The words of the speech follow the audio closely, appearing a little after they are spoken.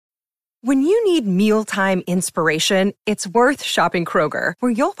When you need mealtime inspiration, it's worth shopping Kroger,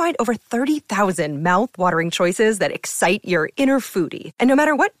 where you'll find over 30,000 mouth-watering choices that excite your inner foodie. And no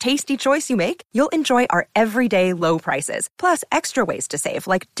matter what tasty choice you make, you'll enjoy our everyday low prices, plus extra ways to save,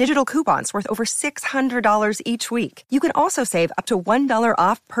 like digital coupons worth over $600 each week. You can also save up to $1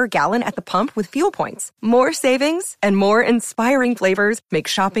 off per gallon at the pump with fuel points. More savings and more inspiring flavors make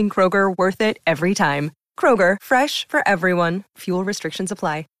shopping Kroger worth it every time. Kroger, fresh for everyone. Fuel restrictions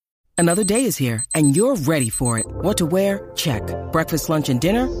apply. Another day is here, and you're ready for it. What to wear? Check. Breakfast, lunch, and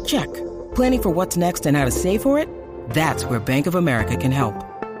dinner? Check. Planning for what's next and how to save for it? That's where Bank of America can help.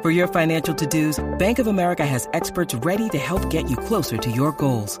 For your financial to-dos, Bank of America has experts ready to help get you closer to your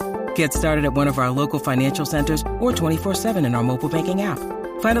goals. Get started at one of our local financial centers or 24/7 in our mobile banking app.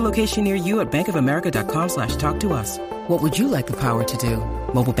 Find a location near you at bankofamerica.com/talktous. What would you like the power to do?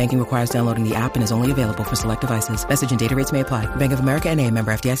 Mobile banking requires downloading the app and is only available for select devices. Message and data rates may apply. Bank of America N.A.,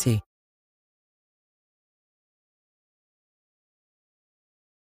 member FDIC.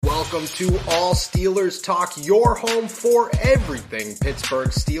 Welcome to All Steelers Talk, your home for everything Pittsburgh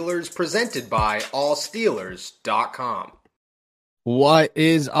Steelers, presented by allsteelers.com. What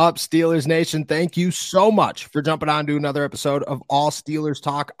is up, Steelers Nation? Thank you so much for jumping on to another episode of All Steelers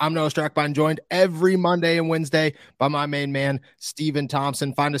Talk. I'm Noah Strackbine, joined every Monday and Wednesday by my main man, Steven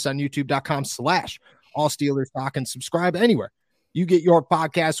Thompson. Find us on youtube.com/All Steelers Talk and subscribe anywhere you get your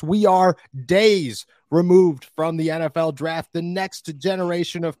podcasts. We are days removed from the NFL draft. The next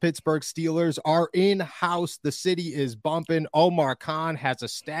generation of Pittsburgh Steelers are in-house. The city is bumping. Omar Khan has a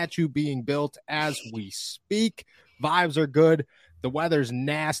statue being built as we speak. Vibes are good. The weather's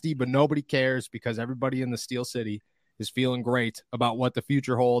nasty, but nobody cares because everybody in the Steel City is feeling great about what the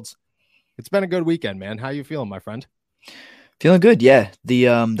future holds. It's been a good weekend, man. How you feeling, my friend? Feeling good, yeah.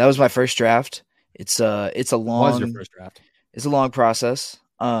 That was my first draft. It's a long. Was your first draft? It's a long process.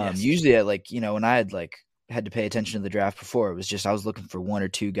 Yes. Usually, when I had to pay attention to the draft before, it was just I was looking for one or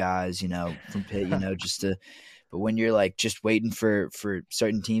two guys, from Pitt, just to. But when you're just waiting for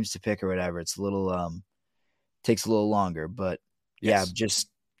certain teams to pick or whatever, it's a little takes a little longer. But yeah, just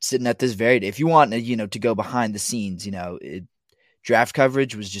sitting at this very day. If you want to go behind the scenes, draft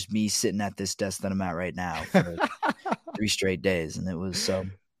coverage was just me sitting at this desk that I'm at right now for 3 straight days, and it was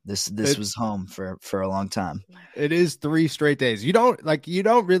This was home for a long time. It is 3 straight days. You don't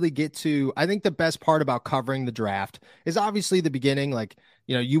really get to. I think the best part about covering the draft is obviously the beginning.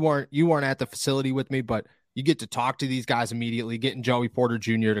 You weren't at the facility with me, but you get to talk to these guys immediately. Getting Joey Porter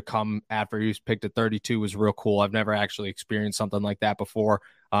Jr. to come after he was picked at 32 was real cool. I've never actually experienced something like that before.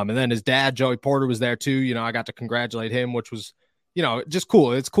 And then his dad, Joey Porter, was there too. I got to congratulate him, which was, just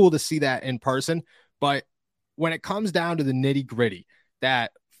cool. It's cool to see that in person. But when it comes down to the nitty gritty,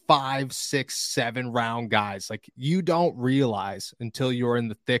 that 5, 6, 7 round guys, you don't realize until you're in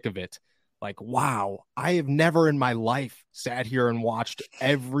the thick of it. Wow, I have never in my life sat here and watched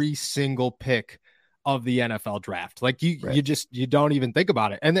every single pick of the NFL draft. You don't even think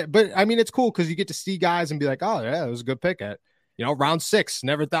about it. But I mean, it's cool because you get to see guys and be like, oh yeah, that was a good pick at, round 6.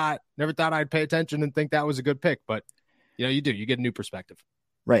 Never thought I'd pay attention and think that was a good pick, but you get a new perspective.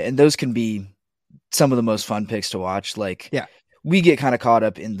 Right. And those can be some of the most fun picks to watch. Yeah. We get kind of caught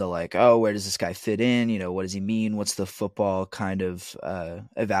up in the where does this guy fit in? What does he mean? What's the football kind of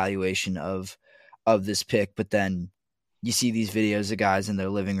evaluation of this pick? But then you see these videos of guys in their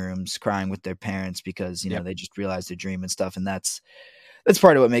living rooms crying with their parents because, they just realized their dream and stuff. And that's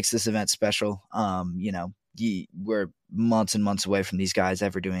part of what makes this event special. We're months and months away from these guys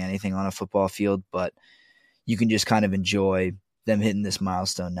ever doing anything on a football field, but you can just kind of enjoy them hitting this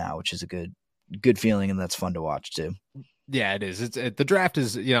milestone now, which is a good feeling. And that's fun to watch too. Yeah, it is. The draft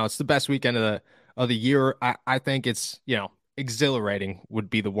is, it's the best weekend of the year. I think it's, exhilarating would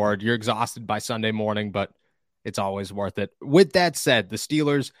be the word. You're exhausted by Sunday morning, but it's always worth it. With that said, the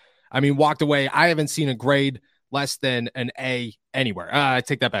Steelers, walked away. I haven't seen a grade less than an A anywhere. I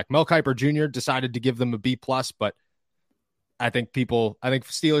take that back. Mel Kiper Jr. decided to give them a B+, but I think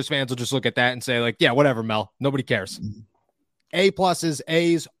Steelers fans will just look at that and say yeah, whatever, Mel. Nobody cares. A+,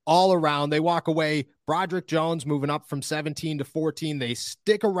 A's all around. They walk away. Broderick Jones moving up from 17 to 14. They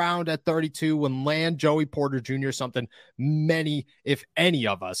stick around at 32 and land Joey Porter Jr., something many, if any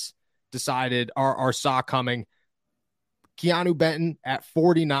of us, decided or saw coming. Keanu Benton at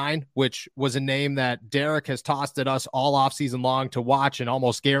 49, which was a name that Derek has tossed at us all offseason long to watch and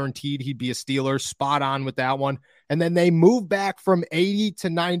almost guaranteed he'd be a Steeler. Spot on with that one. And then they move back from 80 to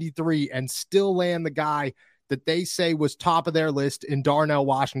 93 and still land the guy that they say was top of their list in Darnell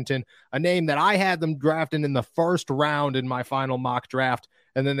Washington, a name that I had them drafting in the first round in my final mock draft.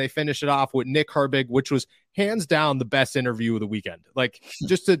 And then they finish it off with Nick Herbig, which was hands down the best interview of the weekend. Like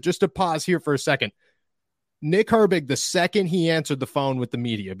just to pause here for a second. Nick Herbig, the second he answered the phone with the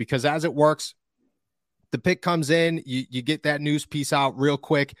media, because as it works, the pick comes in, you get that news piece out real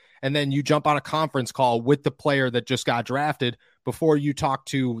quick, and then you jump on a conference call with the player that just got drafted before you talk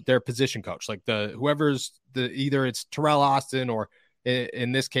to their position coach. Like either it's Terrell Austin or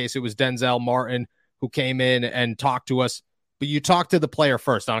in this case, it was Denzel Martin who came in and talked to us. But you talk to the player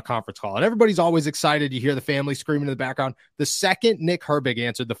first on a conference call, and everybody's always excited. You hear the family screaming in the background. The second Nick Herbig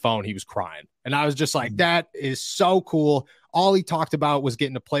answered the phone, he was crying. And I was just like, that is so cool. All he talked about was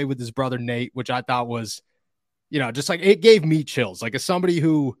getting to play with his brother, Nate, which I thought was, just like it gave me chills. Like as somebody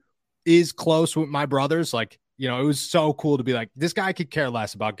who is close with my brothers, like, it was so cool to be like, this guy could care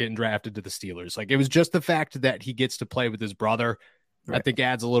less about getting drafted to the Steelers. Like it was just the fact that he gets to play with his brother, right, I think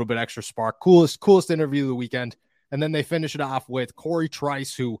adds a little bit extra spark. Coolest interview of the weekend. And then they finish it off with Corey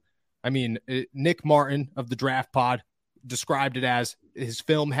Trice, who, Nick Martin of the Draft Pod described it as his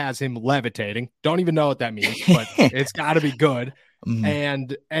film has him levitating. Don't even know what that means, but it's got to be good. Mm-hmm.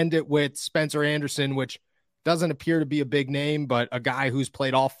 And end it with Spencer Anderson, which doesn't appear to be a big name, but a guy who's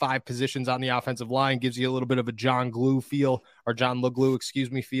played all 5 positions on the offensive line, gives you a little bit of a John LeGlue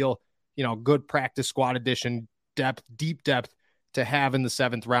feel. Good practice squad addition, deep depth to have in the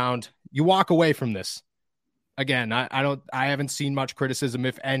 7th round. You walk away from this. Again, I haven't seen much criticism,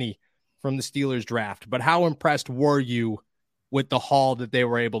 if any, from the Steelers draft, but how impressed were you with the haul that they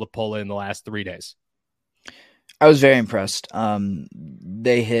were able to pull in the last 3 days? I was very impressed.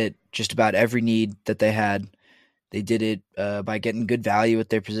 They hit just about every need that they had. They did it by getting good value at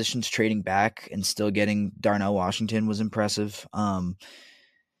their positions, trading back, and still getting Darnell Washington was impressive.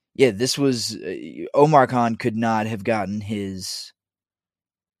 This was Omar Khan could not have gotten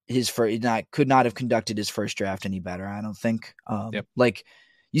could not have conducted his first draft any better, I don't think. Like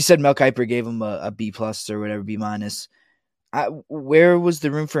you said, Mel Kiper gave him a B+ or whatever, B-. Where was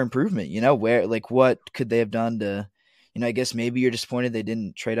the room for improvement? What could they have done to, I guess maybe you're disappointed they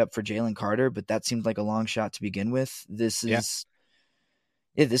didn't trade up for Jalen Carter, but that seemed like a long shot to begin with. This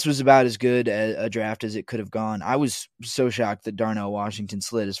was about as good a draft as it could have gone. I was so shocked that Darnell Washington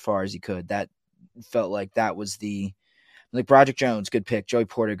slid as far as he could. That felt like that was like Broderick Jones, good pick. Joey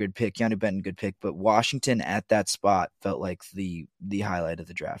Porter, good pick. Keanu Benton, good pick. But Washington at that spot felt like the highlight of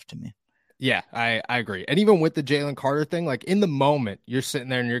the draft to me. Yeah, I agree. And even with the Jalen Carter thing, like in the moment, you're sitting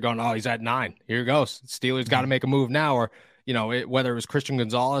there and you're going, oh, he's at 9. Here he goes. Steelers got to make a move now. Or, whether it was Christian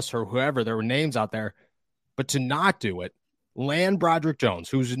Gonzalez or whoever, there were names out there. But to not do it, land Broderick Jones,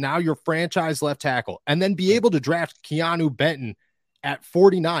 who's now your franchise left tackle, and then be able to draft Keanu Benton at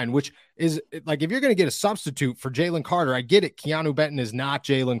 49, which is like, if you're going to get a substitute for Jalen Carter, I get it. Keanu Benton is not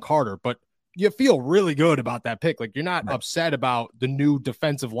Jalen Carter, but you feel really good about that pick. Like you're not upset about the new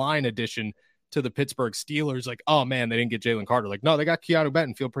defensive line addition to the Pittsburgh Steelers. Like, oh man, they didn't get Jalen Carter. Like, no, they got Keanu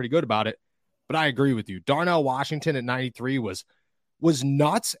Benton, feel pretty good about it. But I agree with you. Darnell Washington at 93 was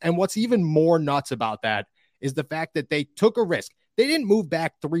nuts. And what's even more nuts about that is the fact that they took a risk. They didn't move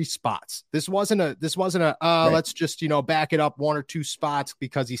back 3 spots. This wasn't a right, let's just, back it up 1 or 2 spots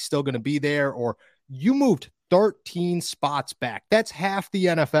because he's still going to be there. Or you moved 13 spots back. That's half the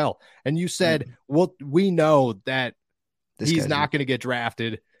NFL. And you said, well, we know that he's not going to get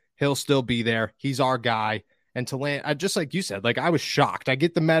drafted. He'll still be there. He's our guy. And to land, just like you said, like I was shocked. I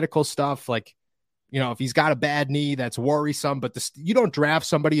get the medical stuff. Like, if he's got a bad knee, that's worrisome, but you don't draft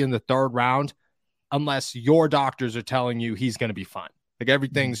somebody in the 3rd round unless your doctors are telling you he's going to be fine. Like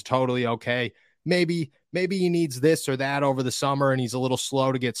everything's totally okay. Maybe he needs this or that over the summer and he's a little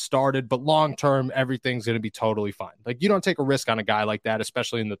slow to get started, but long-term, everything's going to be totally fine. Like you don't take a risk on a guy like that,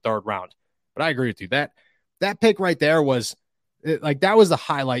 especially in the 3rd round. But I agree with you. That pick right there was like, that was the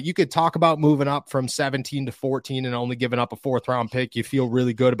highlight. You could talk about moving up from 17 to 14 and only giving up a 4th round pick. You feel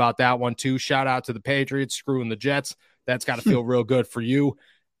really good about that one too. Shout out to the Patriots, screwing the Jets. That's got to feel real good for you.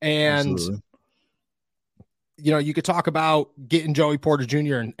 And absolutely. You could talk about getting Joey Porter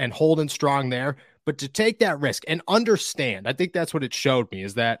Jr. and holding strong there, but to take that risk and understand, I think that's what it showed me,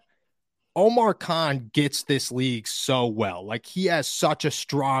 is that Omar Khan gets this league so well. Like he has such a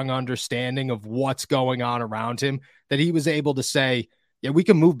strong understanding of what's going on around him that he was able to say, yeah, we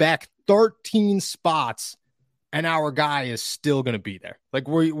can move back 13 spots and our guy is still going to be there. Like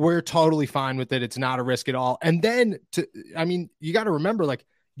we're totally fine with it. It's not a risk at all. And then you got to remember, like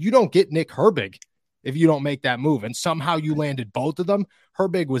you don't get Nick Herbig if you don't make that move. And somehow you landed both of them.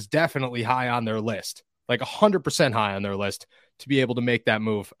 Herbig was definitely high on their list, like 100% high on their list to be able to make that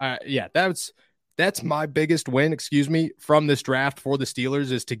move. That's my biggest win, from this draft for the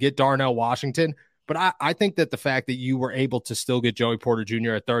Steelers, is to get Darnell Washington. But I think that the fact that you were able to still get Joey Porter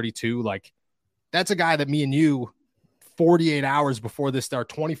Jr. at 32, like that's a guy that me and you 48 hours before this start,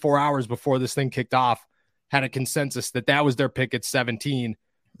 24 hours before this thing kicked off, had a consensus that was their pick at 17.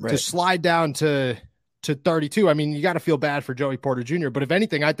 Right. To slide down to 32. I mean, you got to feel bad for Joey Porter Jr., but if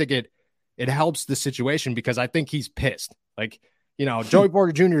anything, I think it helps the situation because I think he's pissed. Like, Joey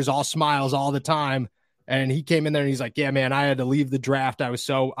Porter Jr. is all smiles all the time. And he came in there and he's like, yeah, man, I had to leave the draft. I was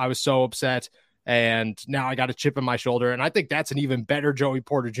so upset. And now I got a chip in my shoulder. And I think that's an even better Joey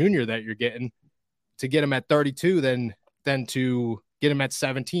Porter Jr. that you're getting, to get him at 32 than to get him at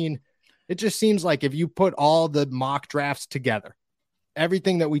 17. It just seems like if you put all the mock drafts together,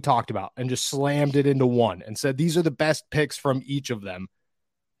 everything that we talked about, and just slammed it into one and said, these are the best picks from each of them,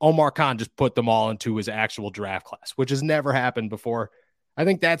 Omar Khan just put them all into his actual draft class, which has never happened before. I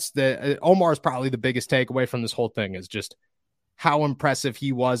think that's Omar is probably the biggest takeaway from this whole thing, is just how impressive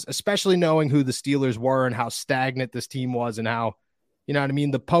he was, especially knowing who the Steelers were and how stagnant this team was, and how, you know what I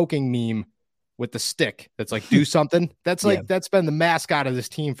mean? The poking meme with the stick that's like, do something. That's like, that's been the mascot of this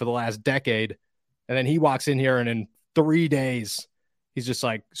team for the last decade. And then he walks in here and in 3 days, he's just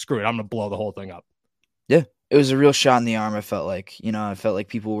like, screw it, I'm going to blow the whole thing up. Yeah, it was a real shot in the arm. I felt like,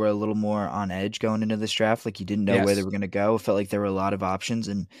 people were a little more on edge going into this draft. Like, you didn't know where they were going to go. It felt like there were a lot of options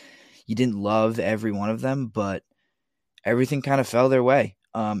and you didn't love every one of them, but everything kind of fell their way.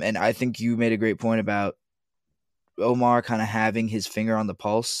 And I think you made a great point about Omar kind of having his finger on the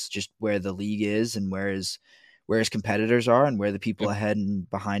pulse, just where the league is and where his competitors are and where the people ahead and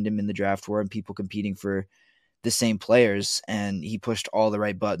behind him in the draft were, and people competing for the same players. And he pushed all the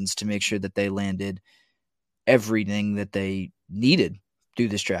right buttons to make sure that they landed everything that they needed through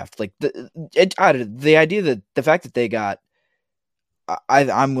this draft. Like the idea that the fact that they got,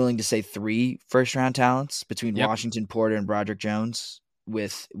 I'm willing to say 3 first-round talents between Washington, Porter, and Broderick Jones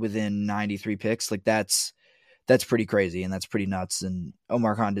within 93 picks. Like that's pretty crazy and that's pretty nuts. And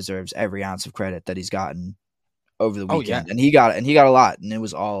Omar Khan deserves every ounce of credit that he's gotten over the weekend. And he got a lot, and it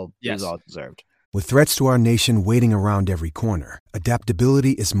was all deserved. With threats to our nation waiting around every corner,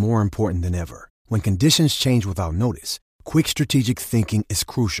 adaptability is more important than ever. When conditions change without notice, quick strategic thinking is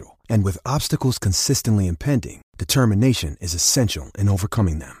crucial. And with obstacles consistently impending, determination is essential in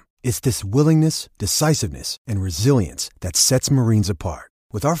overcoming them. It's this willingness, decisiveness, and resilience that sets Marines apart.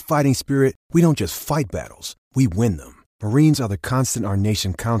 With our fighting spirit, we don't just fight battles, we win them. Marines are the constant our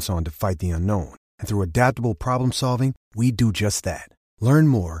nation counts on to fight the unknown. And through adaptable problem solving, we do just that. Learn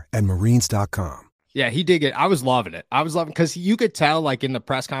more at marines.com. Yeah, he did it. I was loving it. Because you could tell, like, in the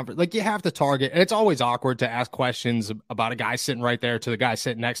press conference, like, you have to target, and it's always awkward to ask questions about a guy sitting right there to the guy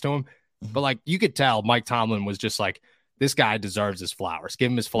sitting next to him. But, like, you could tell Mike Tomlin was just like, this guy deserves his flowers.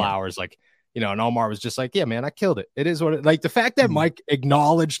 Give him his flowers. Yeah. Like, and Omar was just like, yeah, man, I killed it. It is what it, like, the fact that Mike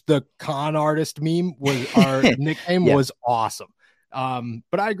acknowledged the con artist meme was our nickname was awesome.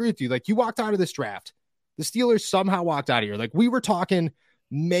 But I agree with you. Like, you walked out of this draft. The Steelers somehow walked out of here. Like, we were talking,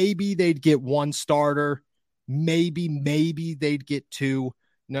 maybe they'd get 1 starter. Maybe they'd get 2.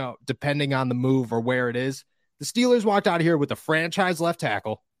 No, depending on the move or where it is. The Steelers walked out of here with a franchise left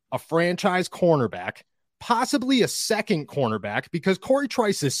tackle, a franchise cornerback, possibly a second cornerback, because Corey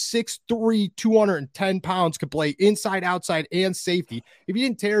Trice is 6'3", 210 pounds, could play inside, outside, and safety. If he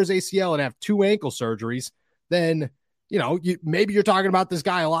didn't tear his ACL and have 2 ankle surgeries, then maybe you're talking about this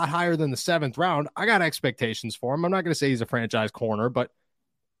guy a lot higher than the 7th round. I got expectations for him. I'm not going to say he's a franchise corner, but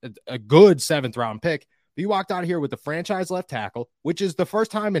a good 7th round pick. But you walked out of here with the franchise left tackle, which is the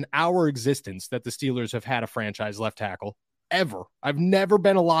first time in our existence that the Steelers have had a franchise left tackle ever. I've never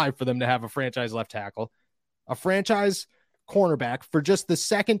been alive for them to have a franchise left tackle, a franchise cornerback for just the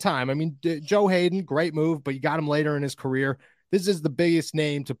second time. I mean, Joe Hayden, great move, but you got him later in his career. This is the biggest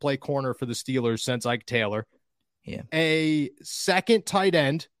name to play corner for the Steelers since Ike Taylor. Yeah. A second tight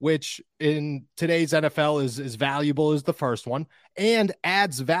end, which in today's NFL is as valuable as the first one, and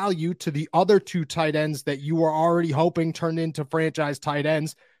adds value to the other 2 tight ends that you were already hoping turned into franchise tight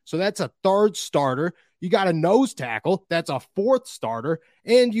ends. So that's a 3rd starter. You got a nose tackle. That's a 4th starter.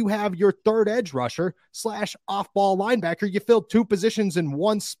 And you have your 3rd edge rusher / off-ball linebacker. You filled 2 positions in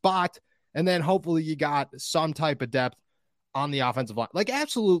 1 spot. And then hopefully you got some type of depth on the offensive line. Like,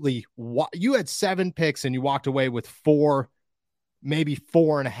 absolutely. You had 7 picks and you walked away with 4, maybe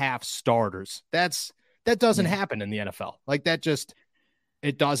 4.5 starters. That doesn't happen in the NFL. Like,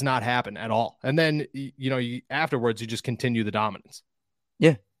 it does not happen at all. And then, afterwards, you just continue the dominance.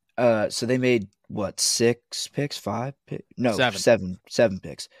 Yeah. So they made 6 picks, 5 picks? No, 7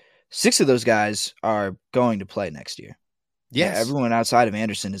 picks. 6 of those guys are going to play next year. Yes. Yeah, everyone outside of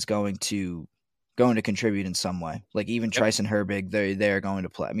Anderson is going to contribute in some way. Like, even Trice and Herbig, they're going to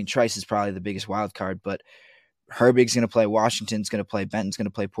play. I mean, Trice is probably the biggest wild card, but Herbig's going to play, Washington's going to play, Benton's going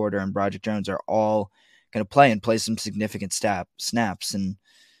to play, Porter and Broderick Jones are all going to play and play some significant snaps. And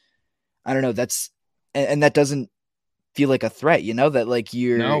I don't know, and that doesn't feel like a threat, that like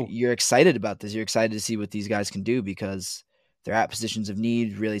you're excited about this. You're excited to see what these guys can do because they're at positions of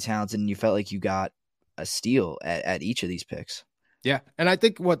need, really talented, and you felt like you got a steal at each of these picks. Yeah. And I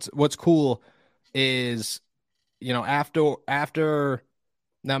think what's cool is, after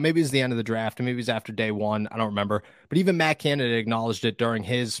now, maybe it's the end of the draft, and maybe it's after day one. I don't remember. But even Matt Canada acknowledged it during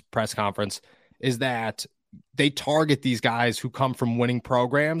his press conference, is that they target these guys who come from winning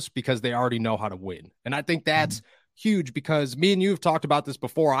programs because they already know how to win. And I think that's huge because me and you have talked about this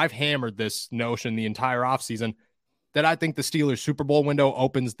before. I've hammered this notion the entire offseason that I think the Steelers Super Bowl window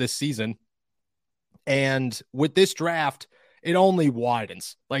opens this season. And with this draft, it only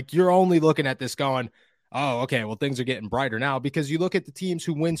widens. Like, you're only looking at this going, oh, okay, well, things are getting brighter now, because you look at the teams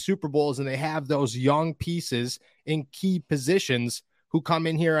who win Super Bowls and they have those young pieces in key positions who come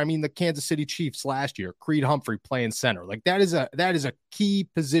in here. I mean, the Kansas City Chiefs last year, Creed Humphrey playing center. Like, that is a key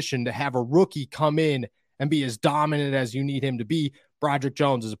position to have a rookie come in and be as dominant as you need him to be. Broderick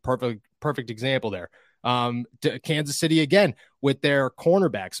Jones is a perfect example there. Kansas City, again, with their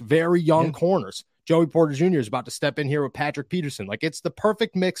cornerbacks, very young corners. Joey Porter Jr. is about to step in here with Patrick Peterson. Like, it's the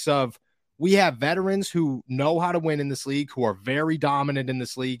perfect mix of, we have veterans who know how to win in this league, who are very dominant in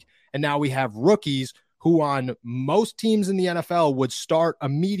this league. And now we have rookies who on most teams in the NFL would start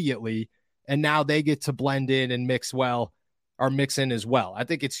immediately. And now they get to blend in and mix in as well. I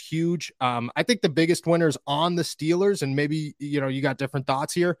think it's huge. I think the biggest winners on the Steelers, and maybe, you got different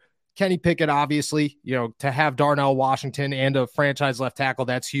thoughts here. Kenny Pickett, obviously, to have Darnell Washington and a franchise left tackle,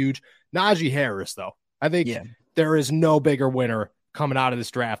 that's huge. Najee Harris, though, I think there is no bigger winner coming out of this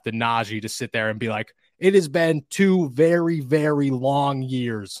draft than Najee to sit there and be like, it has been 2 very, very long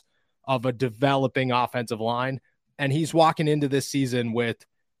years of a developing offensive line. And he's walking into this season with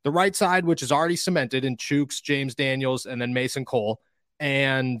the right side, which is already cemented in Chooks, James Daniels, and then Mason Cole.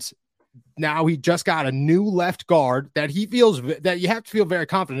 And now he just got a new left guard that he feels that you have to feel very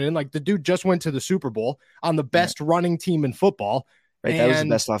confident in. Like, the dude just went to the Super Bowl on the best running team in football. Right, that was the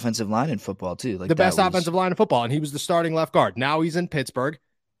best offensive line in football, too. Like, the best offensive line in football, and he was the starting left guard. Now he's in Pittsburgh,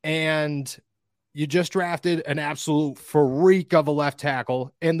 and you just drafted an absolute freak of a left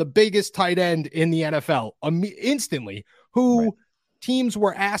tackle and the biggest tight end in the NFL instantly, who teams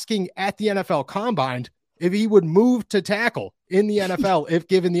were asking at the NFL Combine if he would move to tackle in the NFL if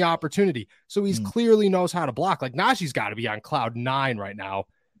given the opportunity. So he's clearly knows how to block. Like, Najee's got to be on cloud 9 right now,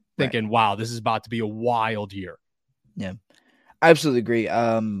 thinking, wow, this is about to be a wild year. Yeah. I absolutely agree.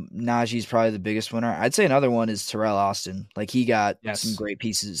 Najee's probably the biggest winner. I'd say another one is Terrell Austin. Like, he got some great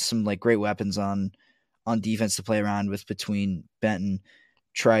pieces, some like great weapons on defense to play around with between Benton,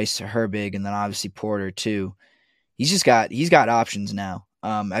 Trice, Herbig, and then obviously Porter too. He's got options now.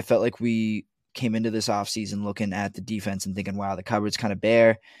 I felt like we came into this offseason looking at the defense and thinking, wow, the cupboard's kind of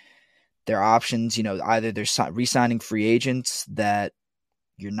bare. Their options, either they're re-signing free agents that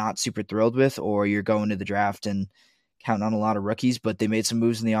you're not super thrilled with, or you're going to the draft and counting on a lot of rookies, but they made some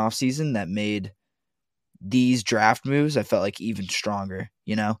moves in the offseason that made these draft moves, I felt like, even stronger,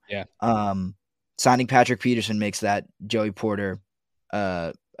 Yeah. Signing Patrick Peterson makes that Joey Porter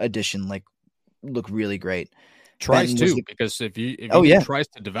addition look really great. Trice too, because if you need Trice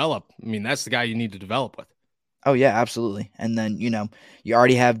to develop, I mean, that's the guy you need to develop with. Oh yeah, absolutely. And then, you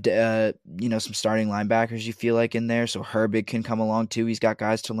already have, some starting linebackers you feel like in there. So Herbig can come along too. He's got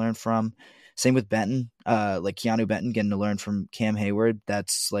guys to learn from. Same with Benton, like Keanu Benton getting to learn from Cam Hayward. That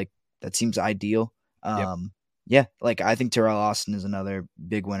seems ideal. Yeah, I think Terrell Austin is another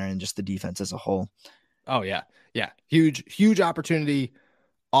big winner in just the defense as a whole. Oh yeah. Yeah. Huge opportunity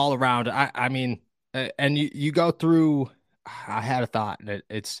all around. I mean, and you go through, I had a thought and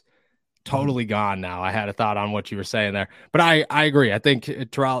it's totally gone now. I had a thought on what you were saying there, but I agree. I think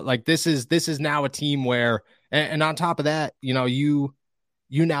Terrell, this is now a team where, and on top of that,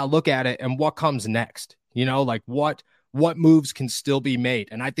 you now look at it and what comes next, what moves can still be made.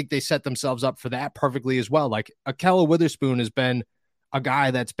 And I think they set themselves up for that perfectly as well. Like, Ahkello Witherspoon has been a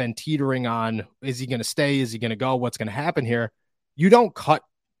guy that's been teetering on, is he going to stay? Is he going to go? What's going to happen here? You don't cut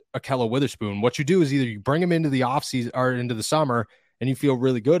Ahkello Witherspoon. What you do is either you bring him into the offseason or into the summer and you feel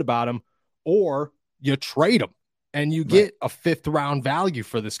really good about him, or you trade him and you get a 5th round value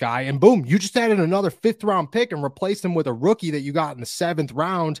for this guy. And boom, you just added another 5th round pick and replaced him with a rookie that you got in the 7th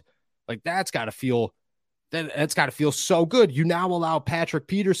round. Like, that's got to feel so good. You now allow Patrick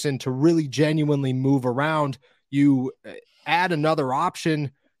Peterson to really genuinely move around. You add another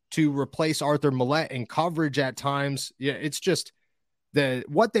option to replace Arthur Millette in coverage at times. Yeah, it's just,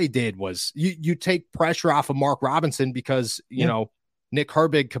 what they did was you take pressure off of Mark Robinson because, you know, Nick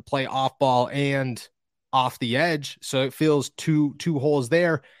Herbig could play off ball and off the edge. So it feels two holes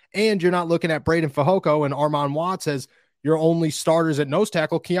there. And you're not looking at Braden Fajoko and Armon Watts as your only starters at nose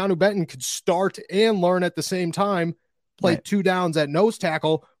tackle. Keanu Benton could start and learn at the same time, play 2 downs at nose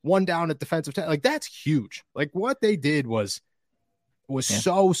tackle, 1 down at defensive tackle. Like, that's huge. Like, what they did was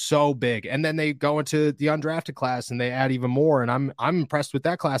so big. And then they go into the undrafted class and they add even more. And I'm impressed with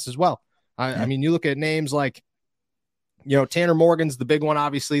that class as well. I mean, you look at names like, you know, Tanner Morgan's the big one,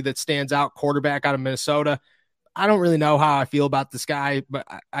 obviously, that stands out, quarterback out of Minnesota. I don't really know how I feel about this guy, but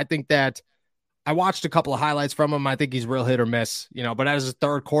I think that I watched a couple of highlights from him. I think he's real hit or miss, you know, but as a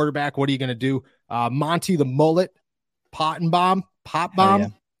third quarterback, what are you going to do? Monty the Mullet Pottenbaum.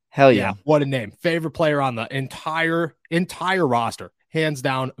 Hell yeah. What a name. Favorite player on the entire roster, hands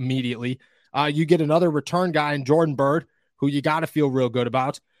down, immediately. You get another return guy in Jordan Byrd, who you got to feel real good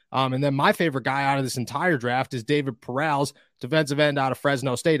about. And then my favorite guy out of this entire draft is David Perales, defensive end out of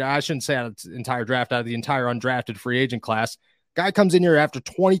Fresno State. I shouldn't say out of the entire draft, out of the entire undrafted free agent class. Guy comes in here after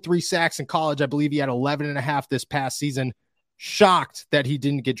 23 sacks in college. I believe he had 11 and a half this past season. Shocked that he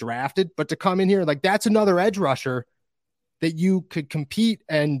didn't get drafted, but to come in here, like, that's another edge rusher that you could compete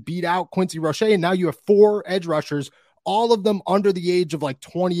and beat out Quincy Roche. And now you have 4 edge rushers, all of them under the age of like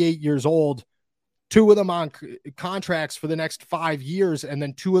 28 years old. 2 of them on contracts for the next 5 years, and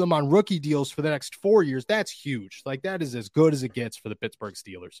then 2 of them on rookie deals for the next 4 years. That's huge. Like, that is as good as it gets for the Pittsburgh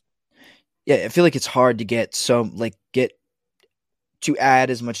Steelers. Yeah, I feel like it's hard to get to add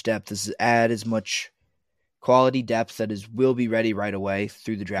as much depth, add as much quality depth that will be ready right away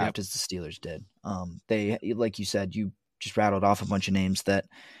through the draft as the Steelers did. They, like you said, you just rattled off a bunch of names that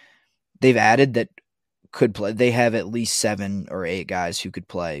they've added that could play. They have at least 7 or 8 guys who could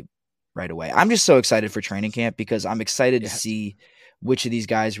play right away. I'm just so excited for training camp because I'm excited to see which of these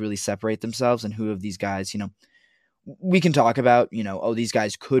guys really separate themselves and who of these guys, you know, we can talk about, you know, oh, these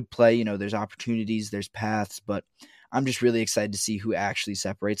guys could play, you know, there's opportunities, there's paths, but I'm just really excited to see who actually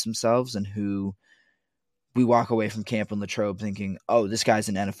separates themselves and who we walk away from camp in Latrobe thinking, oh, this guy's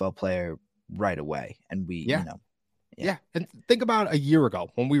an NFL player right away. And we, you know. Yeah. And think about a year ago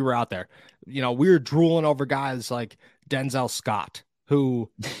when we were out there, you know, we were drooling over guys like Denzel Scott,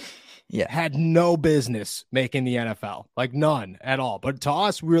 who had no business making the NFL, like none at all. But to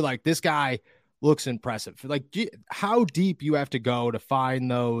us, we were like, this guy looks impressive. Like, how deep you have to go to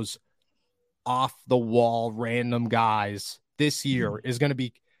find those off the wall random guys this year is going to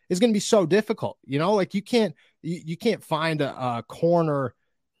be so difficult. You know, like you can't find a corner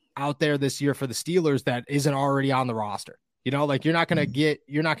out there this year for the Steelers that isn't already on the roster. You know, like you're not going to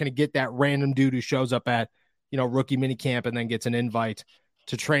get that random dude who shows up at, you know, rookie mini camp and then gets an invite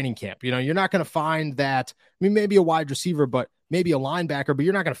to training camp. You know, you're not going to find that. I mean, maybe a wide receiver, but maybe a linebacker, but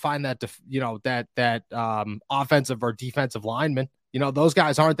you're not going to find that, that offensive or defensive lineman. You know, those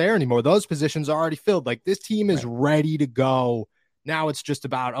guys aren't there anymore. Those positions are already filled. Like, this team is ready to go. Now it's just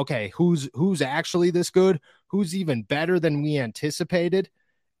about, okay, who's actually this good? Who's even better than we anticipated?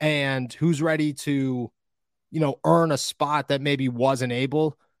 And who's ready to, you know, earn a spot that maybe wasn't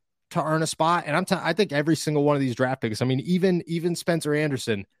able to earn a spot. And I think every single one of these draft picks, I mean, even Spencer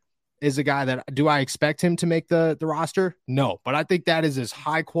Anderson is a guy that, do I expect him to make the roster? No, but I think that is as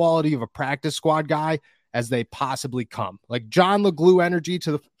high quality of a practice squad guy as they possibly come. Like John LeGlue energy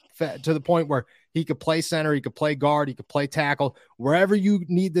to the point where he could play center, he could play guard, he could play tackle, wherever you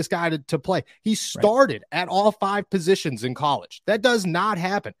need this guy to play. He started at all 5 positions in college. That does not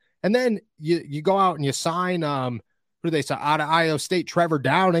happen. And then you go out and you sign, who do they sign out of Iowa State, Trevor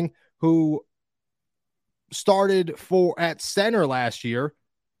Downing, who started at center last year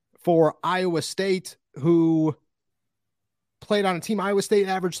for Iowa State, who played on a team. Iowa State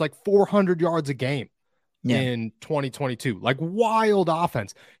averaged like 400 yards a game in 2022, like wild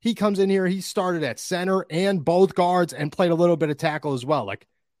offense. He comes in here, he started at center and both guards and played a little bit of tackle as well. Like,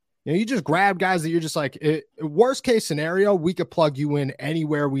 you know, you just grab guys that you're just like, worst case scenario, we could plug you in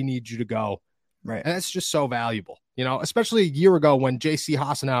anywhere we need you to go. Right. And that's just so valuable, you know, especially a year ago when JC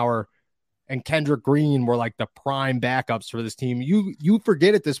Hassenauer and Kendrick Green were like the prime backups for this team. You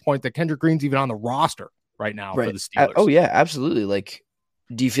forget at this point that Kendrick Green's even on the roster right now for the Steelers. Oh yeah, absolutely. Like,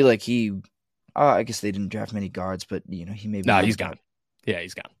 do you feel like I guess they didn't draft many guards, but you know, he may be. No, he's gone. Yeah,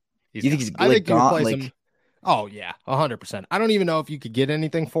 he's gone. You think he's like gone? Like, him. Oh yeah, 100%. I don't even know if you could get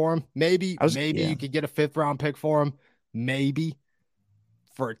anything for him. Maybe you could get a 5th round pick for him. Maybe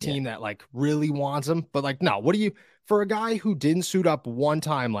for a team that like really wants him. But like, no, what do you, for a guy who didn't suit up one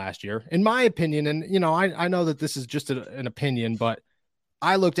time last year, in my opinion, and you know, I know that this is just an opinion, but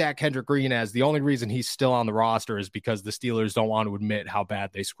I looked at Kendrick Green as the only reason he's still on the roster is because the Steelers don't want to admit how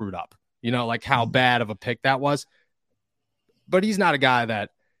bad they screwed up, like how bad of a pick that was. But he's not a guy that,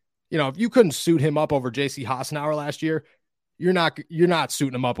 if you couldn't suit him up over JC Hassenauer last year, you're not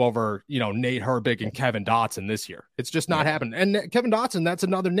suiting him up over, Nate Herbig and Kevin Dotson this year. It's just not happening. And Kevin Dotson, that's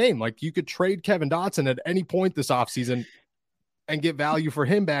another name. Like, you could trade Kevin Dotson at any point this offseason and get value for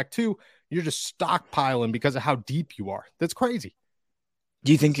him back too. You're just stockpiling because of how deep you are. That's crazy.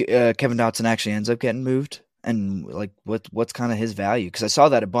 Do you think Kevin Dotson actually ends up getting moved? And like, what's kind of his value? Because I saw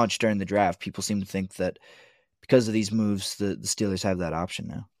that a bunch during the draft. People seem to think that because of these moves, the Steelers have that option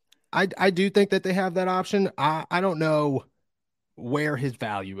now. I do think that they have that option. I don't know where his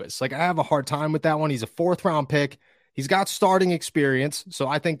value is. Like, I have a hard time with that one. He's a 4th round pick. He's got starting experience. So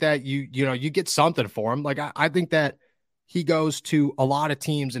I think that you get something for him. Like, I think that he goes to a lot of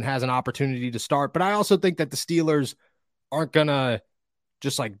teams and has an opportunity to start. But I also think that the Steelers aren't going to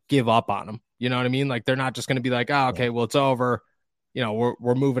just like give up on him. You know what I mean? Like, they're not just going to be like, oh, okay, well, it's over.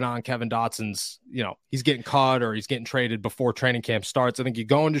 We're moving on. Kevin Dotson's, he's getting cut or he's getting traded before training camp starts. I think you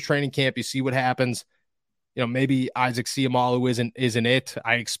go into training camp, you see what happens. Maybe Isaac Seumalo isn't it.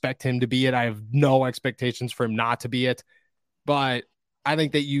 I expect him to be it. I have no expectations for him not to be it. But I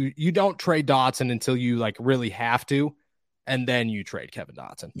think that you don't trade Dotson until you like really have to, and then you trade Kevin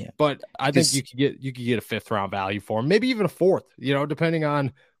Dotson. Yeah. But I think you could get a 5th round value for him, maybe even a 4th, depending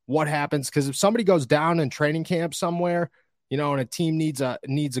on what happens. Because if somebody goes down in training camp somewhere, and a team needs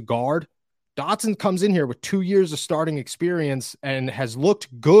a guard, Dotson comes in here with 2 years of starting experience and has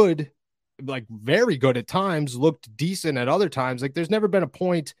looked good, like very good at times, looked decent at other times. Like, there's never been a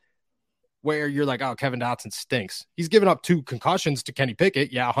point where you're like, oh, Kevin Dotson stinks. He's given up 2 concussions to Kenny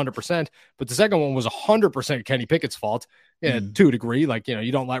Pickett. Yeah, 100%. But the second one was 100% Kenny Pickett's fault to a degree. Like,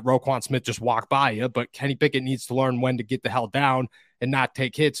 you don't let Roquan Smith just walk by you, but Kenny Pickett needs to learn when to get the hell down and not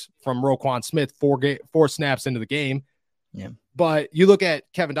take hits from Roquan Smith 4 snaps into the game. Yeah. But you look at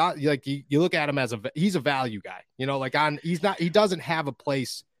Kevin Dotson, like you look at him as he's a value guy, he doesn't have a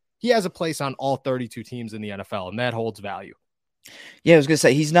place. He has a place on all 32 teams in the NFL, and that holds value. Yeah, I was going to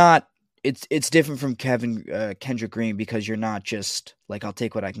say, he's not, it's different from Kendrick Green, because you're not just like, I'll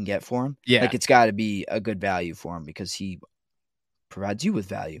take what I can get for him. Yeah. Like, it's got to be a good value for him because he provides you with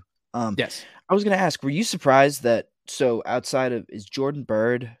value. Yes. I was going to ask, were you surprised that, so outside of, is Jordan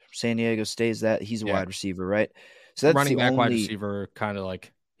Byrd from San Diego State, he's a wide receiver, right? So that's running back, wide receiver, kind of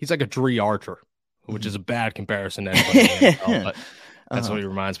like, he's like a Dree Archer, which is a bad comparison to anybody in the NFL, but that's what he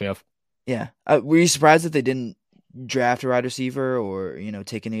reminds me of. Yeah. Were you surprised that they didn't draft a wide receiver or,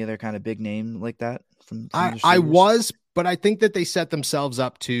 take any other kind of big name like that? I was, but I think that they set themselves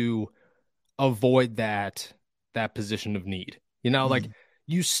up to avoid that position of need. Like,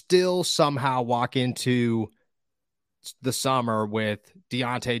 you still somehow walk into the summer with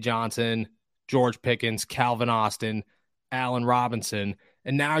Deontay Johnson, George Pickens, Calvin Austin, Allen Robinson,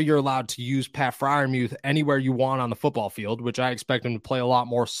 and now you're allowed to use Pat Freiermuth anywhere you want on the football field, which I expect him to play a lot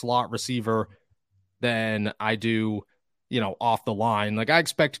more slot receiver than I do, off the line. Like, I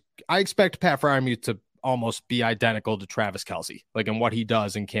expect Pat Freiermuth to almost be identical to Travis Kelce, like in what he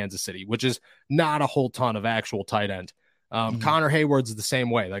does in Kansas City, which is not a whole ton of actual tight end. Connor Hayward's the same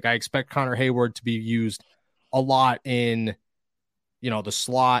way. Like, I expect Connor Hayward to be used a lot in, the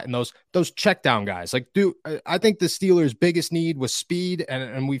slot and those check down guys. Like, I think the Steelers' biggest need was speed,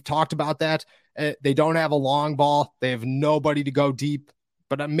 and we've talked about that. They don't have a long ball. They have nobody to go deep.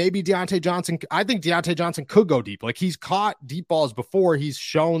 But maybe Deontay Johnson. I think Deontay Johnson could go deep. Like, he's caught deep balls before. He's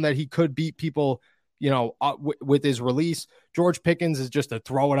shown that he could beat people, with his release. George Pickens is just a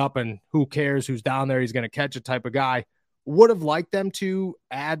throw it up and who cares who's down there. He's going to catch a type of guy. Would have liked them to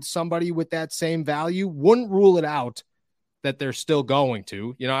add somebody with that same value. Wouldn't rule it out that they're still going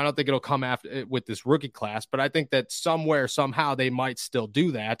to. I don't think it'll come after with this rookie class, but I think that somewhere, somehow they might still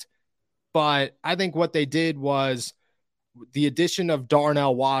do that. But I think what they did was the addition of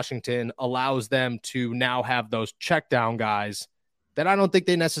Darnell Washington allows them to now have those check down guys that I don't think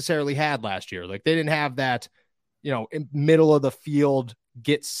they necessarily had last year. Like, they didn't have that, in middle of the field,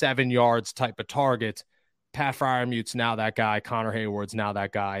 get 7 yards type of target. Pat Freiermuth's now that guy. Connor Hayward's now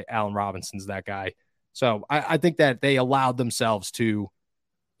that guy. Allen Robinson's that guy. So I think that they allowed themselves to,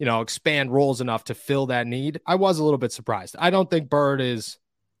 expand roles enough to fill that need. I was a little bit surprised. I don't think Byrd is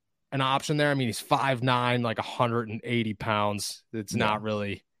an option there. I mean, he's 5'9", like 180 pounds. It's not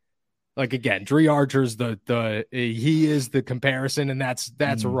really, like, again, Dree Archer's he is the comparison, and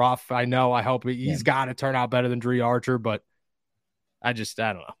that's rough. I know. I hope he's got to turn out better than Dree Archer, but I don't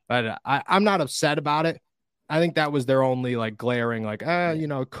know. I'm not upset about it. I think that was their only like glaring, like,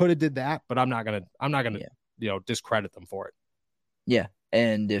 could have did that, but I'm not gonna, discredit them for it. Yeah.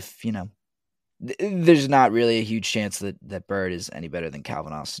 And if, there's not really a huge chance that Bird is any better than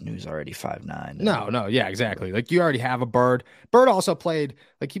Calvin Austin, who's already 5'9". No. Yeah, exactly. Like, you already have a Bird. Bird also played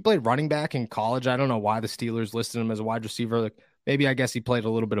running back in college. I don't know why the Steelers listed him as a wide receiver. Like, maybe, I guess he played a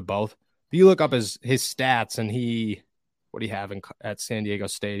little bit of both. But you look up his stats, and what do you have at San Diego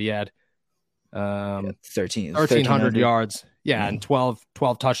State? He had 1,300 yards. Yeah, and 12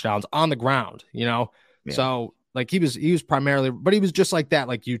 touchdowns on the ground, Yeah. So, like, he was primarily, but he was just like that,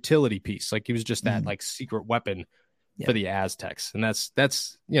 like, utility piece. Like, he was just that like secret weapon for the Aztecs. And that's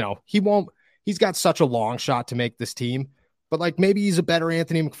he's got such a long shot to make this team, but, like, maybe he's a better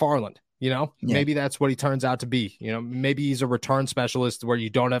Anthony McFarland, maybe that's what he turns out to be. Maybe he's a return specialist where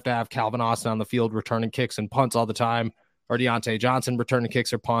you don't have to have Calvin Austin on the field returning kicks and punts all the time, or Deontay Johnson returning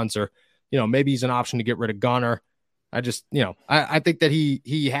kicks or punts, or, maybe he's an option to get rid of Gunner. I just, I think that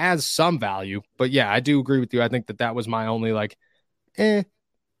he has some value, but yeah, I do agree with you. I think that was my only, like,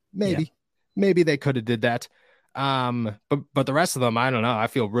 maybe they could have did that. But the rest of them, I don't know. I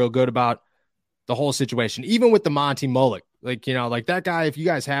feel real good about the whole situation, even with the Monty Mullet. Like, like that guy, if you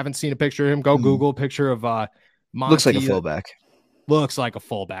guys haven't seen a picture of him, go Google a picture of Monty. Looks like a fullback. Looks like a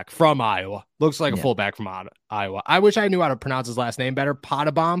fullback from Iowa. Looks like a fullback from Iowa. I wish I knew how to pronounce his last name better.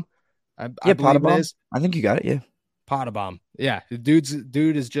 Pottebaum. Pottebaum. I think you got it. Yeah. Pottebaum. Yeah. The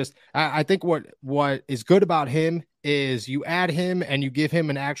dude is just, I think what is good about him is you add him and you give him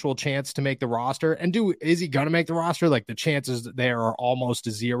an actual chance to make the roster. And is he going to make the roster? Like, the chances there are almost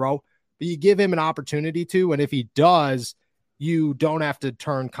to zero, but you give him an opportunity to. And if he does, you don't have to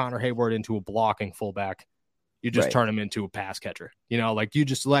turn Connor Hayward into a blocking fullback. You just turn him into a pass catcher. Like, you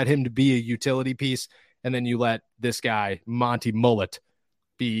just let him to be a utility piece. And then you let this guy, Monty Mullet,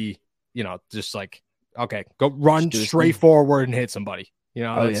 be, just like, okay, go run straight forward and hit somebody.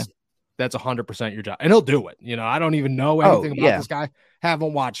 That's 100% your job. And he'll do it. I don't even know anything about this guy.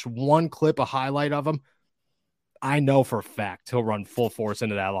 Haven't watched one clip, a highlight of him. I know for a fact he'll run full force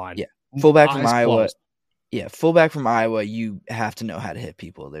into that line. Yeah. Fullback from Iowa. Closed. Yeah. Fullback from Iowa. You have to know how to hit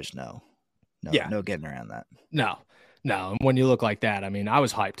people. There's no getting around that. No. And when you look like that, I mean, I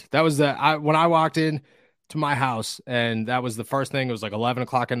was hyped. That was when I walked in to my house, and that was the first thing. It was like 11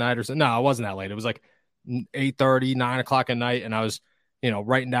 o'clock at night or something. No, it wasn't that late. It was like 8:30, 9 o'clock at night. And I was,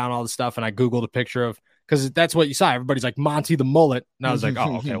 writing down all the stuff, and I Googled a picture of, because that's what you saw. Everybody's like, Monty the Mullet. And I was like,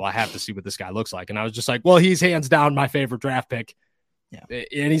 oh, okay, well, I have to see what this guy looks like. And I was just like, well, he's hands down my favorite draft pick. Yeah.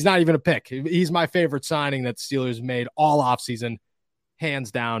 And he's not even a pick. He's my favorite signing that the Steelers made all offseason,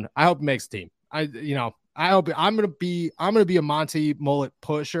 hands down. I hope he makes the team. I hope I'm going to be a Monty Mullet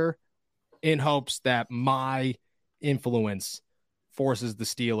pusher in hopes that my influence forces the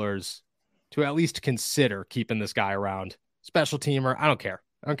Steelers to at least consider keeping this guy around. Special teamer, I don't care.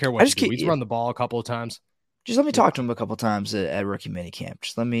 I don't care what you do. He's run the ball a couple of times. Just let me talk to him a couple of times at rookie minicamp.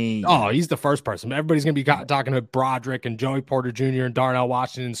 Just let me. Oh, he's the first person. Everybody's going to be talking to Broderick and Joey Porter Jr. and Darnell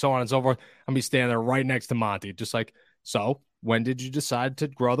Washington and so on and so forth. I'm going to be standing there right next to Monty. Just like, so when did you decide to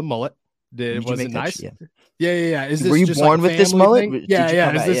grow the mullet? Was it nice? Yeah. Were you born with this mullet?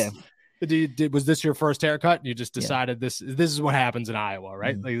 Was this your first haircut? You just decided this is what happens in Iowa,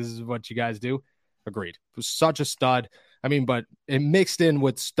 right? Like, this is what you guys do. Agreed. It was such a stud. I mean, but it mixed in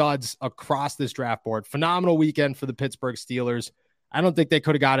with studs across this draft board. Phenomenal weekend for the Pittsburgh Steelers. I don't think they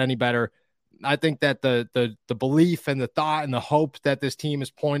could have got any better. I think that the belief and the thought and the hope that this team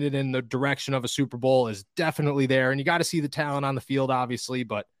is pointed in the direction of a Super Bowl is definitely there. And you got to see the talent on the field, obviously.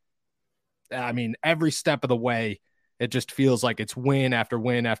 But, I mean, every step of the way, it just feels like it's win after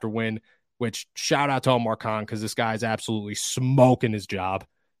win after win, which shout out to Omar Khan, because this guy is absolutely smoking his job.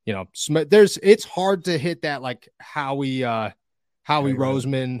 It's hard to hit that, like, Howie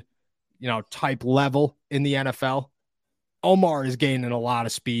Roseman, type level in the NFL. Omar is gaining a lot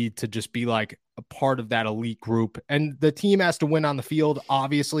of speed to just be like a part of that elite group. And the team has to win on the field,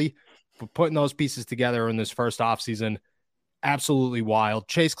 obviously, but putting those pieces together in this first offseason, absolutely wild.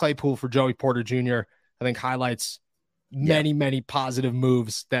 Chase Claypool for Joey Porter Jr., I think, highlights many positive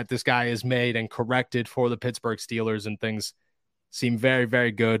moves that this guy has made and corrected for the Pittsburgh Steelers, and things seem very,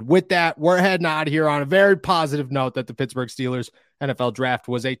 very good. With that, we're heading out of here on a very positive note that the Pittsburgh Steelers NFL draft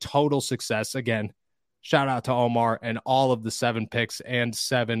was a total success. Again, shout out to Omar and all of the 7 picks and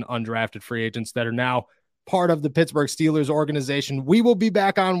 7 undrafted free agents that are now part of the Pittsburgh Steelers organization. We will be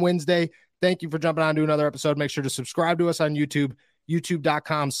back on Wednesday. Thank you for jumping on to another episode. Make sure to subscribe to us on YouTube,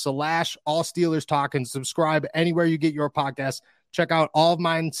 youtube.com/All Steelers Talk, and subscribe anywhere you get your podcasts. Check out all of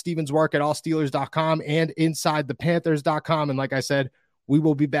mine, Steven's work, at allsteelers.com and insidethepanthers.com. And like I said, we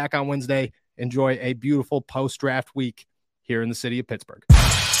will be back on Wednesday. Enjoy a beautiful post-draft week here in the city of Pittsburgh.